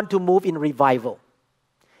if you want to move in revival,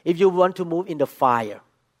 if you want to move in the fire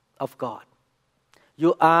of God,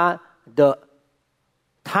 you are the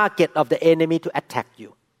target of the enemy to attack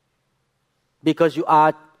you because you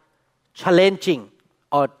are challenging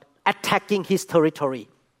or attacking his territory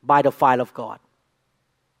by the fire of God.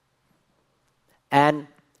 And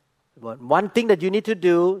one thing that you need to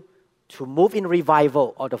do to move in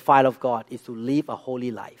revival or the fire of God is to live a holy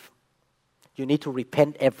life. You need to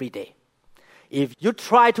repent every day. If you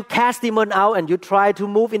try to cast demon out and you try to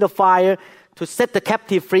move in the fire to set the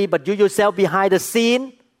captive free, but you yourself behind the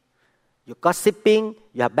scene, you're gossiping,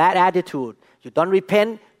 you have bad attitude, you don't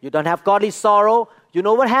repent, you don't have godly sorrow, you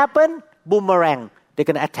know what happened? Boomerang. They're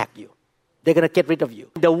going to attack you. They're going to get rid of you.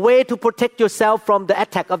 The way to protect yourself from the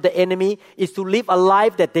attack of the enemy is to live a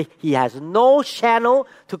life that he has no channel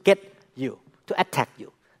to get you, to attack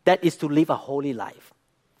you. That is to live a holy life.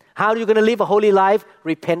 How are you going to live a holy life?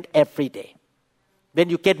 Repent every day. When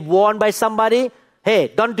you get warned by somebody,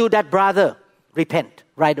 hey, don't do that, brother. Repent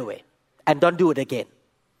right away. And don't do it again.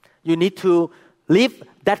 You need to live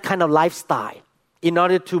that kind of lifestyle in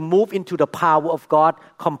order to move into the power of God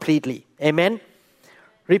completely. Amen?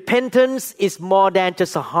 Repentance is more than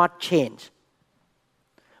just a heart change.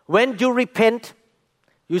 When you repent,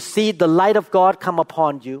 you see the light of God come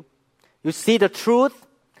upon you. You see the truth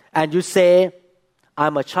and you say,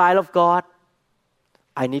 I'm a child of God.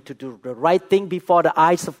 I need to do the right thing before the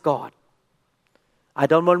eyes of God. I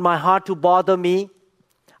don't want my heart to bother me.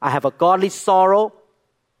 I have a godly sorrow.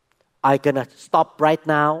 I'm going to stop right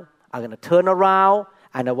now. I'm going to turn around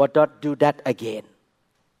and I will not do that again.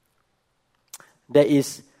 There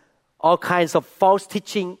is all kinds of false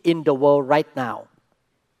teaching in the world right now.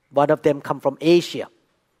 One of them come from Asia.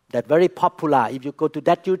 that very popular. If you go to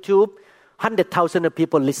that YouTube, 100,000 of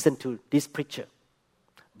people listen to this preacher.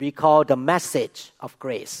 We call the message of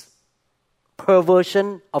grace.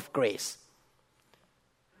 Perversion of grace.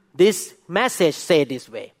 This message says this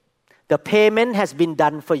way. The payment has been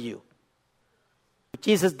done for you.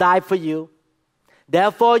 Jesus died for you.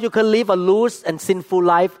 Therefore, you can live a loose and sinful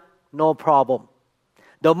life, no problem.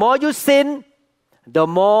 The more you sin, the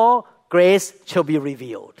more grace shall be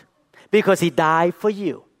revealed. Because He died for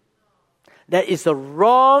you. That is a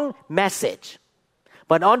wrong message.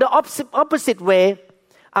 But on the opposite way,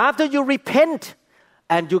 after you repent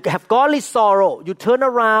and you have godly sorrow, you turn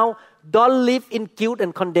around, don't live in guilt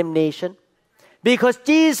and condemnation. Because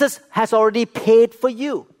Jesus has already paid for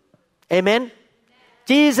you. Amen?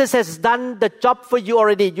 Jesus has done the job for you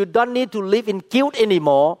already. You don't need to live in guilt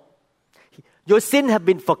anymore. Your sin have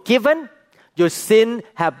been forgiven. Your sin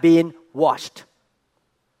have been washed.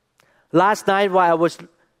 Last night while I was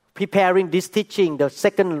preparing this teaching, the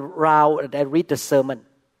second round, I read the sermon.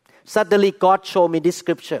 Suddenly God showed me this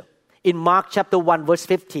scripture in Mark chapter 1 verse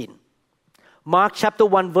 15. Mark chapter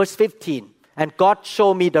 1 verse 15. And God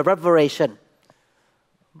showed me the revelation.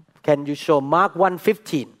 Can you show Mark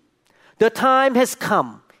 1:15? The time has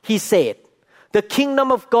come, He said. The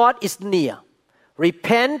kingdom of God is near.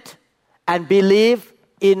 Repent and believe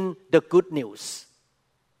in the good news.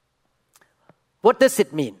 What does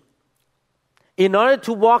it mean? In order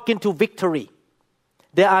to walk into victory,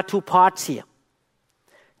 there are two parts here.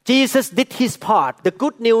 Jesus did His part. The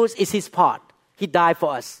good news is His part. He died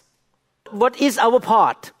for us. What is our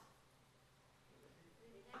part?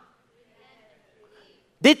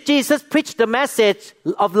 Did Jesus preach the message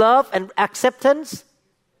of love and acceptance?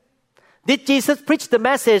 Did Jesus preach the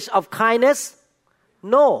message of kindness?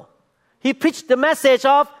 No. He preached the message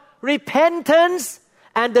of repentance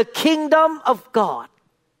and the kingdom of God.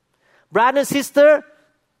 Brother and sister,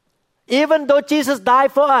 even though Jesus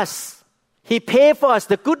died for us, He paid for us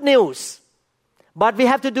the good news. But we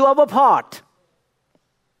have to do our part.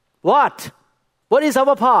 What? What is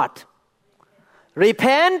our part?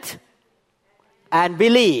 Repent and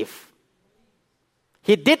believe.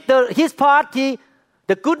 He did His part. The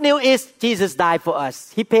good news is Jesus died for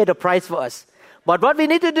us. He paid the price for us. But what we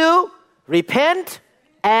need to do? Repent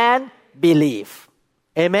and believe.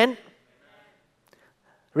 Amen?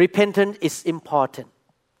 Repentance is important.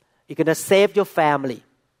 You're going to save your family,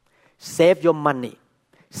 save your money,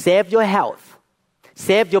 save your health,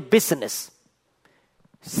 save your business,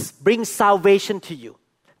 bring salvation to you.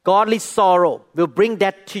 Godly sorrow will bring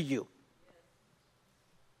that to you.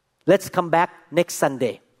 Let's come back next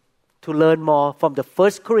Sunday to learn more from the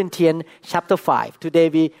 1 Corinthians chapter 5. Today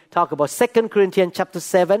we talk about 2 Corinthians chapter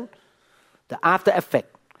 7, the after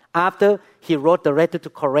effect. After he wrote the letter to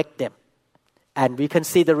correct them. And we can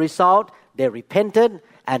see the result. They repented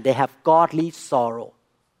and they have godly sorrow.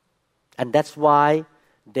 And that's why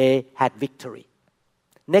they had victory.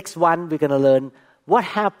 Next one, we're going to learn what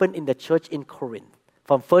happened in the church in Corinth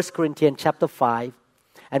from 1 Corinthians chapter 5.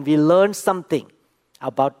 And we learn something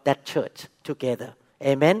about that church together.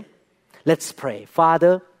 Amen? Let's pray.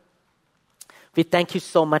 Father, we thank you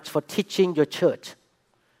so much for teaching your church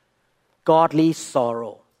godly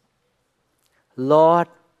sorrow. Lord,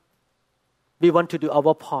 we want to do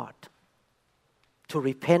our part to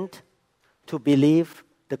repent, to believe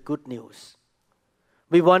the good news.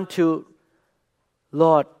 We want to,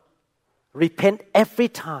 Lord, repent every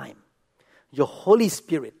time your Holy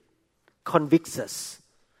Spirit convicts us.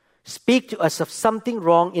 Speak to us of something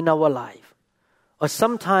wrong in our life. Or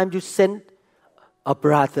sometimes you send a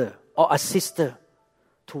brother or a sister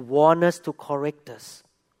to warn us, to correct us.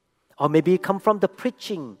 Or maybe it come from the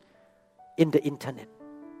preaching in the internet,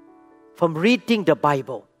 from reading the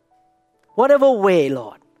Bible. Whatever way,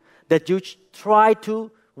 Lord, that you try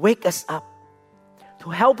to wake us up, to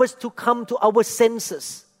help us to come to our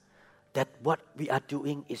senses that what we are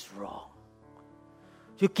doing is wrong.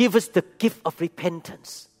 You give us the gift of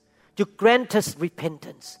repentance. You grant us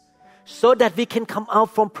repentance so that we can come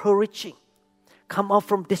out from preaching, come out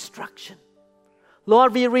from destruction.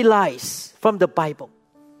 Lord, we realize from the Bible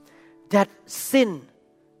that sin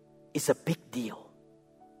is a big deal.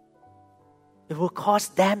 It will cause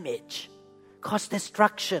damage, cause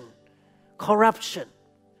destruction, corruption,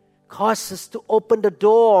 cause us to open the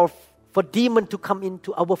door for demons to come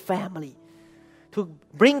into our family, to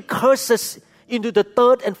bring curses into the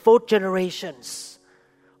third and fourth generations.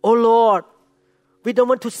 Oh Lord, we don't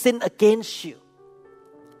want to sin against you.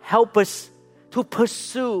 Help us to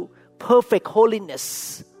pursue perfect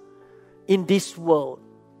holiness in this world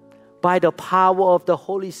by the power of the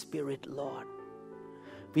Holy Spirit, Lord.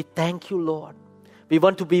 We thank you, Lord. We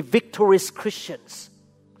want to be victorious Christians.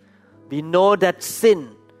 We know that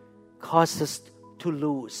sin causes us to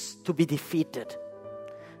lose, to be defeated.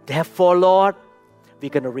 Therefore, Lord, we're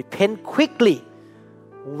going to repent quickly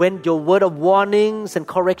when your word of warnings and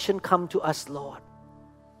correction come to us, Lord.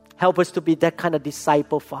 Help us to be that kind of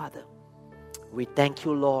disciple, Father. We thank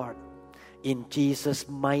you, Lord, in Jesus'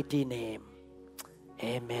 mighty name.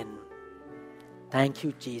 Amen. Thank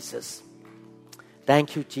you, Jesus.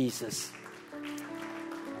 Thank you, Jesus.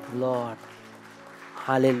 Lord.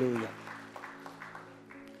 Hallelujah.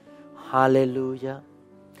 Hallelujah.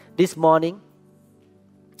 This morning,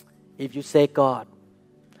 if you say, God,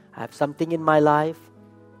 I have something in my life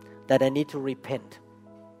that I need to repent.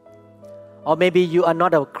 Or maybe you are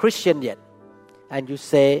not a Christian yet, and you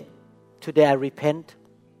say, today I repent.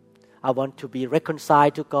 I want to be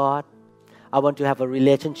reconciled to God. I want to have a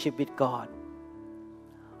relationship with God.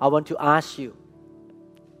 I want to ask you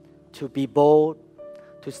to be bold,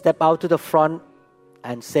 to step out to the front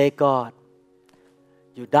and say, God,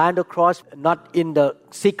 you died on the cross, not in the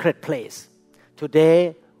secret place.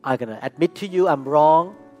 Today, I'm going to admit to you I'm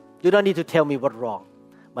wrong. You don't need to tell me what's wrong.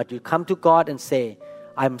 But you come to God and say,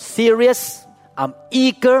 I'm serious. I'm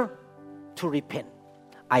eager to repent.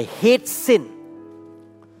 I hate sin.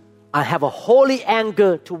 I have a holy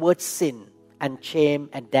anger towards sin and shame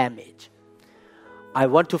and damage. I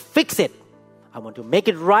want to fix it. I want to make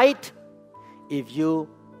it right. If you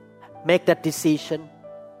make that decision,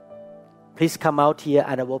 please come out here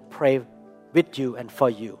and I will pray with you and for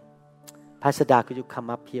you. Pastor Da, could you come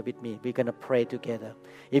up here with me? We're going to pray together.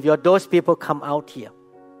 If you're those people, come out here.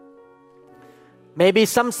 Maybe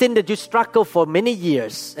some sin that you struggle for many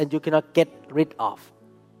years and you cannot get rid of.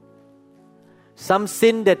 Some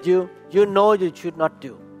sin that you know you should not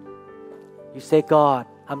do. You say, God,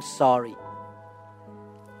 I'm sorry.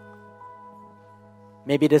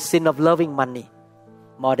 Maybe the sin of loving money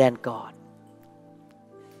more than God.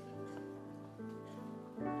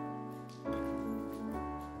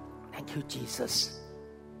 Thank you, Jesus.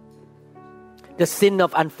 The sin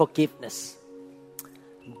of unforgiveness,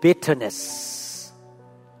 bitterness,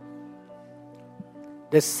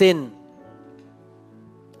 the sin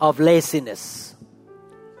of laziness,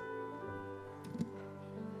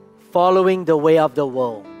 following the way of the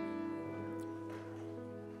world.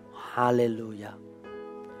 Hallelujah.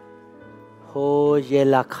 Ho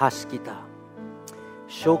yela kaskita.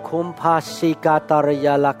 Shokumpa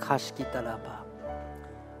shikatarya la kaskita laba.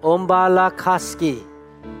 Ombala kaski.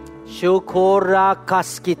 Shukora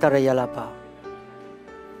kaskitarya laba.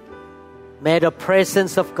 May the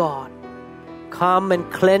presence of God come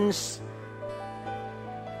and cleanse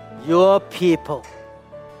your people.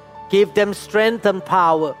 Give them strength and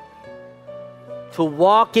power to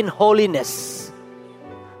walk in holiness,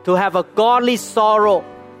 to have a godly sorrow.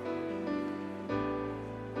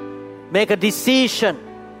 Make a decision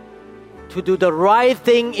to do the right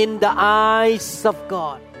thing in the eyes of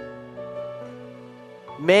God.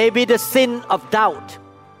 Maybe the sin of doubt.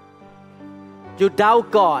 You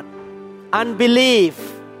doubt God.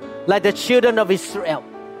 Unbelief, like the children of Israel.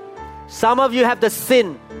 Some of you have the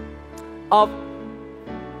sin of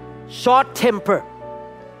short temper,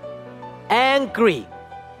 angry,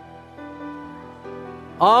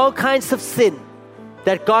 all kinds of sin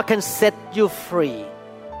that God can set you free.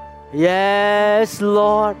 Yes,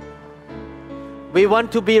 Lord. We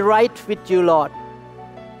want to be right with you, Lord.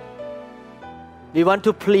 We want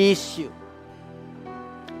to please you.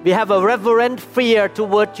 We have a reverent fear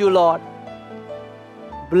toward you, Lord.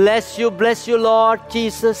 Bless you, Lord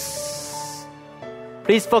Jesus.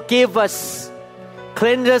 Please forgive us.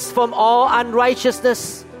 Cleanse us from all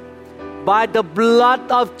unrighteousness by the blood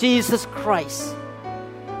of Jesus Christ.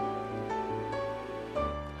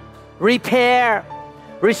 Repair,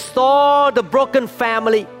 restore the broken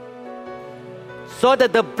family so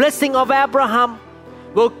that the blessing of Abraham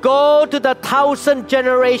will go to the 1,000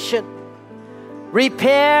 generation.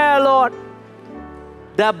 Repair, Lord,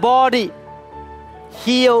 the body.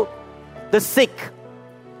 Heal the sick.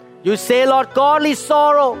 You say, Lord, godly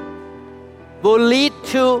sorrow will lead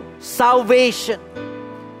to salvation.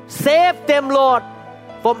 Save them, Lord,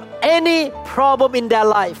 from any problem in their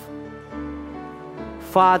life.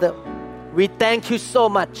 Father, we thank you so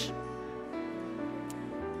much.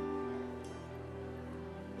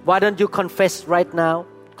 Why don't you confess right now,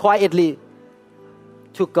 quietly,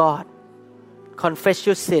 to God? Confess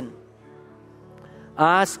your sin.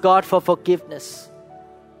 Ask God for forgiveness.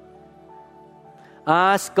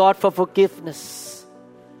 Ask God for forgiveness.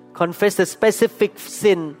 Confess the specific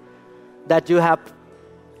sin that you have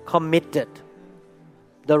committed.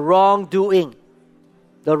 The wrongdoing,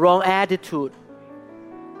 the wrong attitude,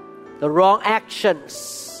 the wrong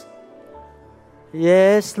actions.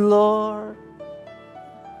 Yes, Lord.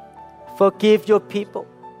 Forgive your people.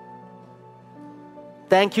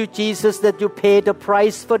 Thank you, Jesus, that you paid the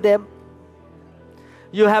price for them.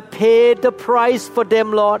 You have paid the price for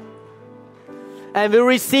them, Lord. And we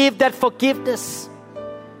receive that forgiveness.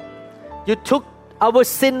 You took our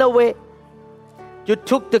sin away. You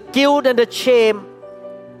took the guilt and the shame,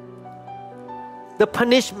 the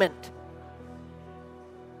punishment,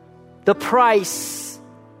 the price,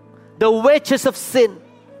 the wages of sin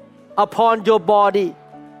upon your body.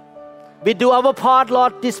 We do our part,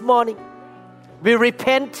 Lord, this morning. We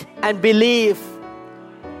repent and believe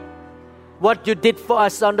what you did for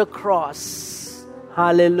us on the cross.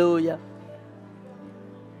 Hallelujah.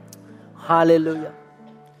 Hallelujah.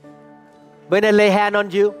 When I lay hand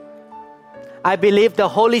on you, I believe the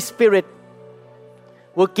Holy Spirit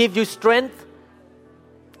will give you strength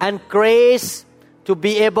and grace to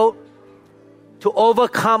be able to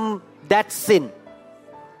overcome that sin.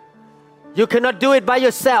 You cannot do it by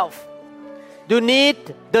yourself. You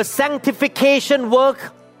need the sanctification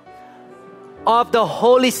work of the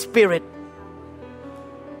Holy Spirit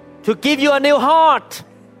to give you a new heart,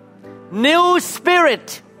 new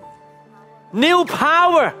spirit, new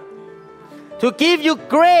power, to give you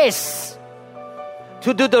grace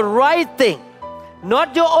to do the right thing,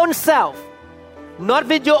 not your own self, not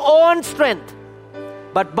with your own strength,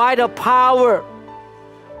 but by the power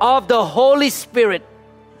of the Holy Spirit,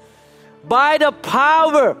 by the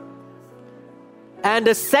power and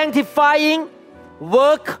the sanctifying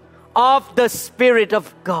work of the Spirit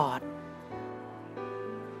of God.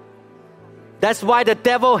 That's why the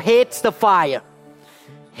devil hates the fire,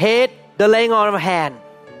 hates the laying on of hand,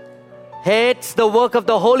 hates the work of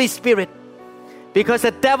the Holy Spirit, because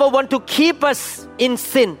the devil wants to keep us in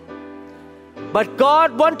sin. But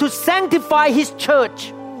God wants to sanctify His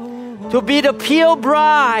church to be the pure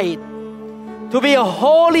bride, to be a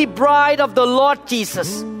holy bride of the Lord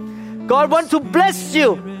Jesus. God wants to bless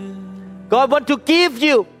you. God wants to give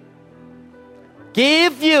you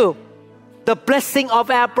the blessing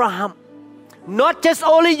of Abraham. Not just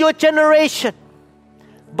only your generation,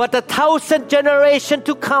 but 1,000 generations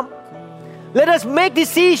to come. Let us make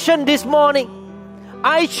decision this morning.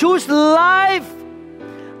 I choose life.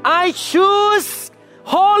 I choose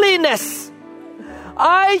holiness.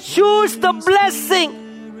 I choose the blessing.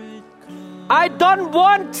 I don't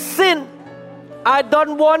want sin. I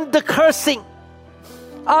don't want the cursing.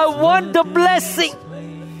 I want the blessing.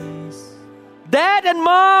 Dad and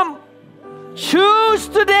Mom, choose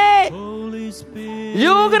today.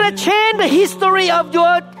 You're going to change the history of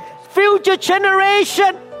your future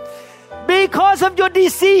generation because of your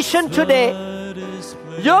decision today.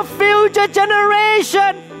 Your future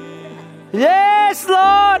generation. Yes,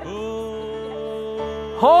 Lord.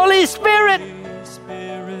 Holy Spirit,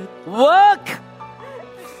 work,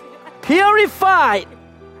 purify,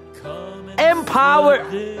 empower,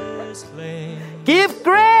 give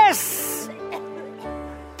grace,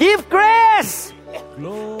 give grace,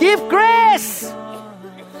 give grace.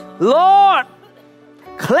 Lord,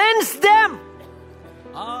 cleanse them,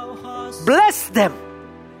 bless them.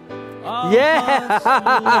 Yeah.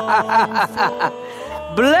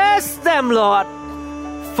 Bless them, Lord.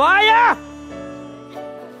 Fire,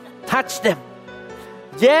 touch them.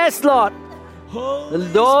 Yes, Lord.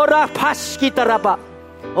 Dora pashkitaraba.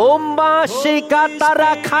 Omba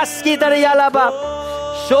shikatara kaskitarayalaba.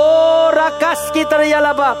 Shora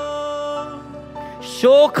kaskitarayalaba.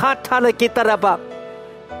 Shokatara kitaraba.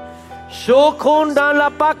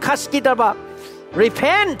 Shokundalapa kaskitaraba.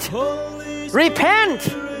 Repent.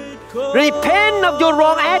 Repent. Repent of your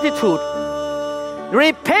wrong attitude.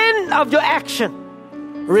 Repent of your action.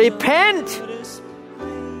 Repent.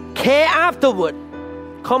 Care afterward.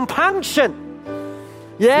 Compunction.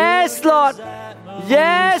 Yes, Lord.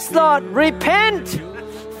 Yes, Lord. Repent.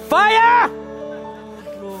 Fire.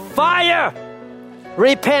 Fire.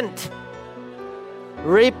 Repent.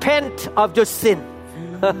 Repent of your sin.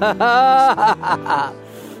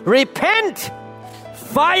 Repent.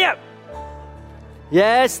 Fire.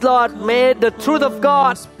 Yes, Lord. May the truth of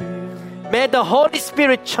God, may the Holy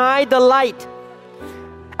Spirit shine the light.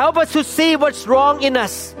 Help us to see what's wrong in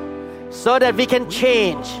us so that we can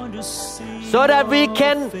change, so that we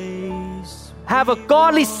can have a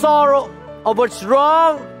godly sorrow of what's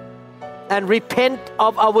wrong and repent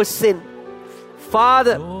of our sin.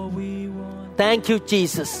 Father, thank you,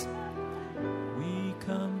 Jesus.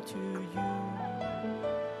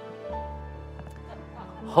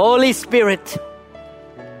 Holy Spirit.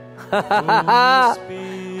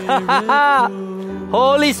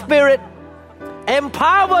 Holy Spirit,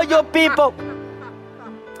 empower your people.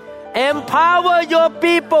 Empower your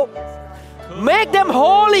people. Make them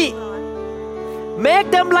holy.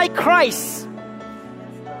 Make them like Christ,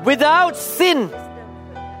 without sin.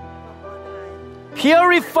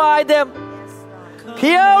 Purify them.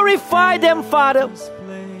 Purify them, Father.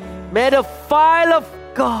 May the fire of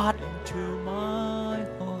God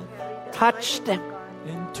touch them.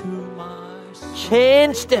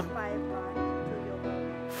 Change them.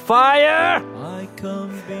 Fire.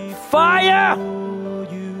 Fire.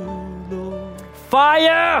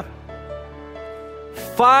 Fire.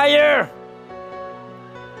 Fire.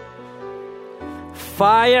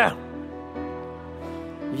 Fire.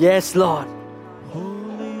 Yes, Lord.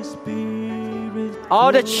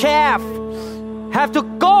 All the chaff have to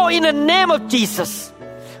go in the name of Jesus.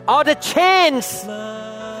 All the chains,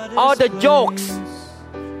 all the yokes,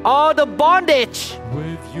 all the bondage,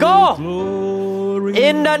 go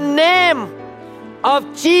in the name of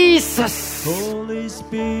Jesus.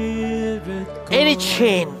 Any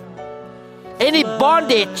chain, any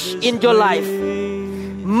bondage in your life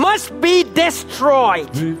must be destroyed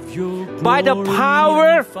by the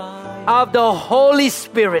power of the Holy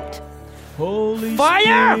Spirit.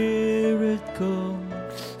 Fire!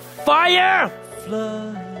 Fire!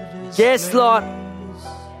 Yes, Lord.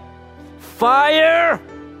 Fire!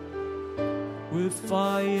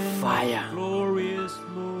 Fire!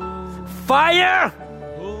 Fire!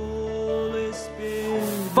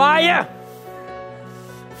 Fire!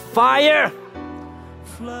 Fire!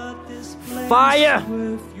 Fire!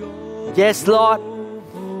 Yes, Lord.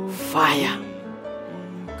 Fire.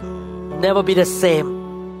 Never be the same.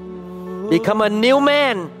 Become a new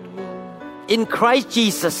man in Christ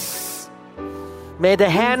Jesus. May the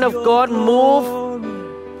hand of God move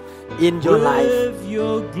in your life.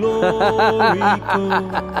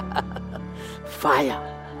 Fire.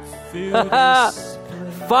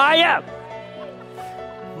 Fire.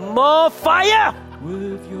 More fire.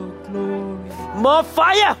 More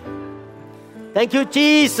fire. Thank you,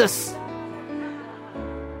 Jesus.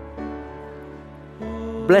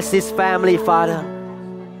 Bless this family, Father.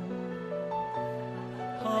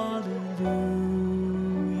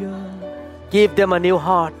 Give them a new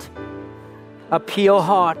heart, a pure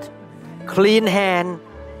heart, clean hand.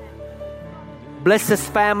 Bless this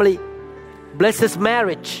family. Bless this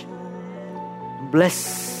marriage.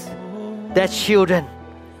 Bless their children.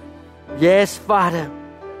 Yes, Father.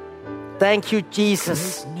 Thank you,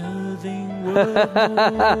 Jesus.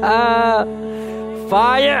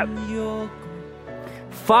 Fire.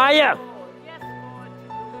 Fire.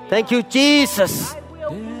 Thank you, Jesus.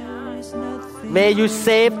 May you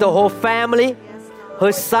save the whole family,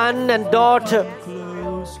 her son and daughter.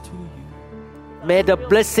 May the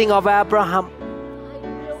blessing of Abraham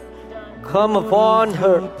come upon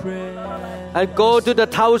her and go to the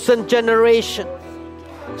 1,000 generation.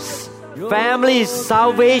 Family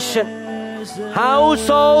salvation,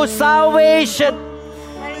 household salvation.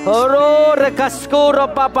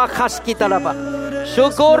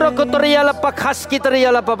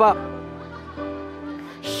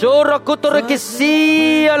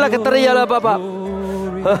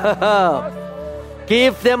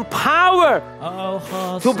 Give them power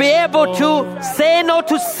to be able to say no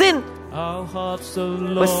to sin,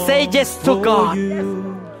 but say yes to God.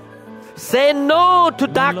 Say no to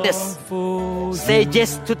darkness. Say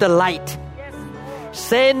yes to the light.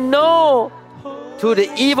 Say no to the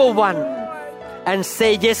evil one and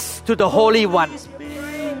say yes to the Holy One.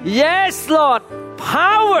 Yes, Lord.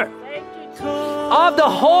 Power of the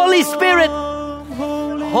Holy Spirit.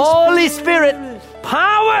 Holy Spirit.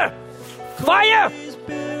 Power. Fire.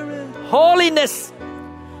 Holiness.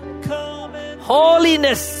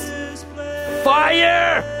 Holiness.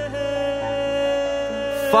 Fire.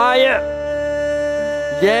 Fire.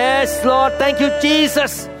 Yes, Lord. Thank you,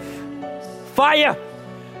 Jesus. Fire.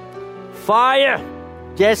 Fire.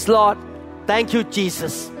 Yes, Lord. Thank you,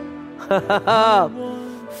 Jesus.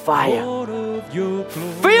 Fire.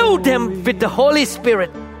 Fill them with the Holy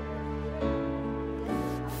Spirit.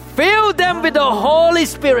 Fill them with the Holy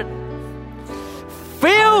Spirit.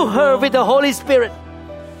 Fill her with the Holy Spirit.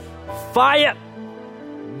 Fire.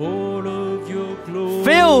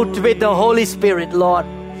 Filled with the Holy Spirit, Lord.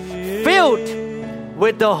 Filled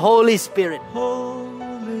with the Holy Spirit.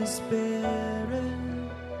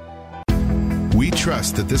 We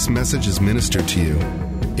trust that this message is ministered to you.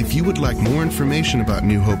 If you would like more information about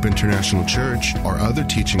New Hope International Church or other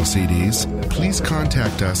teaching CDs, please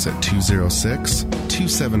contact us at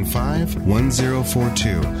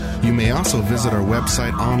 206-275-1042. You may also visit our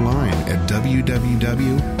website online at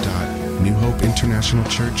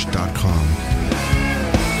www.newhopeinternationalchurch.com.